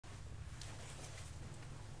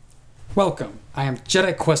Welcome, I am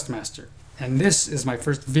Jedi Questmaster, and this is my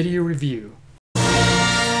first video review.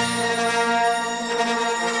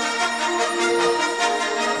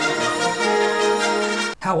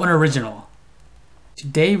 How unoriginal.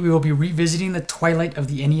 Today we will be revisiting the twilight of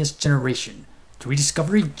the NES generation to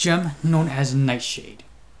rediscover a gem known as Nightshade.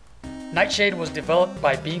 Nightshade was developed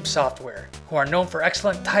by Beam Software, who are known for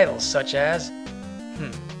excellent titles such as...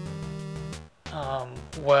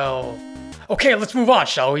 Okay, let's move on,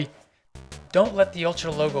 shall we? Don't let the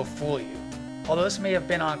Ultra logo fool you. Although this may have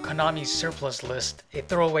been on Konami's surplus list, a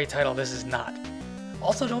throwaway title this is not.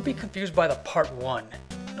 Also, don't be confused by the Part 1.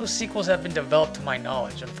 No sequels have been developed to my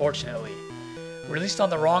knowledge, unfortunately. Released on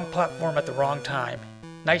the wrong platform at the wrong time,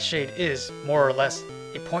 Nightshade is, more or less,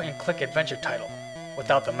 a point-and-click adventure title,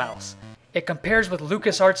 without the mouse. It compares with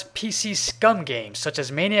LucasArts' PC scum games such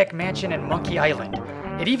as Maniac Mansion and Monkey Island.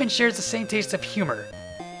 It even shares the same taste of humor.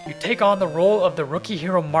 You take on the role of the rookie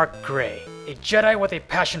hero Mark Gray, a Jedi with a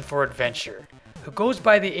passion for adventure, who goes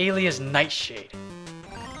by the alias Nightshade.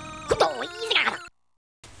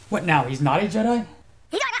 What now, he's not a Jedi?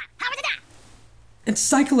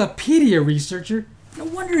 Encyclopedia researcher? No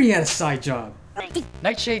wonder he had a side job.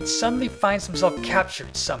 Nightshade suddenly finds himself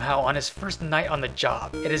captured somehow on his first night on the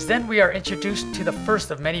job. It is then we are introduced to the first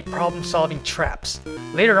of many problem-solving traps.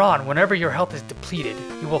 Later on, whenever your health is depleted,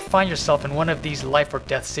 you will find yourself in one of these life or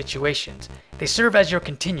death situations. They serve as your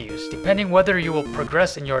continues, depending whether you will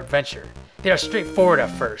progress in your adventure. They are straightforward at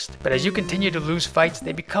first, but as you continue to lose fights,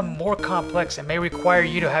 they become more complex and may require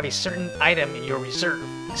you to have a certain item in your reserve.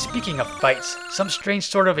 Speaking of fights, some strange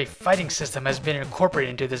sort of a fighting system has been incorporated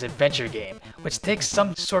into this adventure game, which takes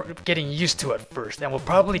some sort of getting used to at first and will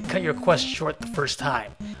probably cut your quest short the first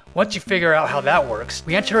time. Once you figure out how that works,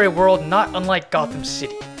 we enter a world not unlike Gotham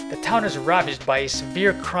City. The town is ravaged by a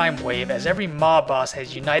severe crime wave as every mob boss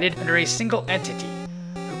has united under a single entity,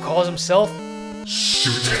 who calls himself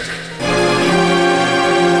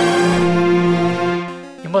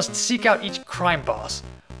You must seek out each crime boss,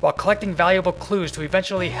 while collecting valuable clues to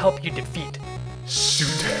eventually help you defeat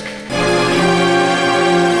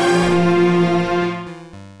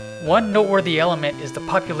One noteworthy element is the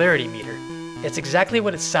popularity meter. It's exactly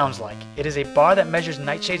what it sounds like. It is a bar that measures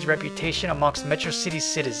Nightshade's reputation amongst Metro City's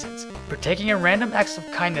citizens. Partaking in random acts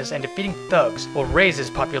of kindness and defeating thugs will raise his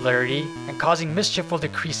popularity, and causing mischief will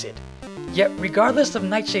decrease it. Yet, regardless of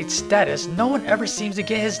Nightshade's status, no one ever seems to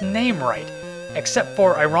get his name right, except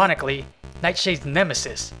for, ironically, Nightshade's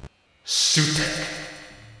nemesis, Sutek.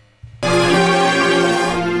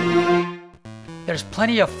 There's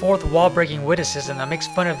plenty of fourth wall-breaking witticism that makes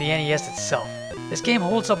fun of the NES itself. This game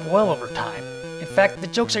holds up well over time. In fact, the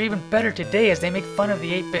jokes are even better today as they make fun of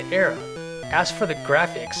the 8-bit era. As for the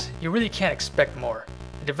graphics, you really can't expect more.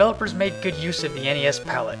 The developers made good use of the NES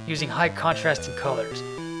palette, using high contrasting colors.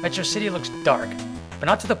 Metro City looks dark, but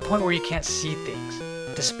not to the point where you can't see things.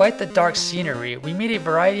 Despite the dark scenery, we meet a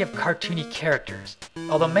variety of cartoony characters,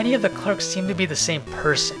 although many of the clerks seem to be the same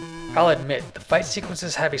person. I'll admit, the fight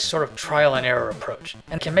sequences have a sort of trial and error approach,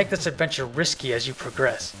 and can make this adventure risky as you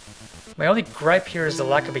progress. My only gripe here is the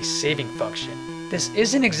lack of a saving function. This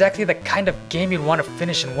isn't exactly the kind of game you'd want to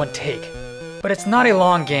finish in one take, but it's not a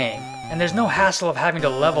long game, and there's no hassle of having to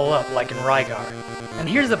level up like in Rygar. And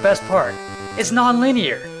here's the best part, it's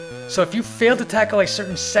non-linear, so if you fail to tackle a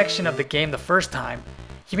certain section of the game the first time,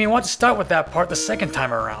 you may want to start with that part the second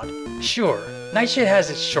time around. Sure, Nightshade has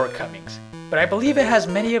its shortcomings, but I believe it has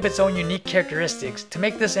many of its own unique characteristics to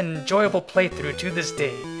make this an enjoyable playthrough to this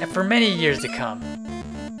day, and for many years to come.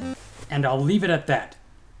 And I'll leave it at that.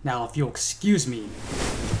 Now if you'll excuse me,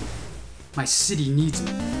 my city needs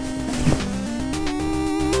me.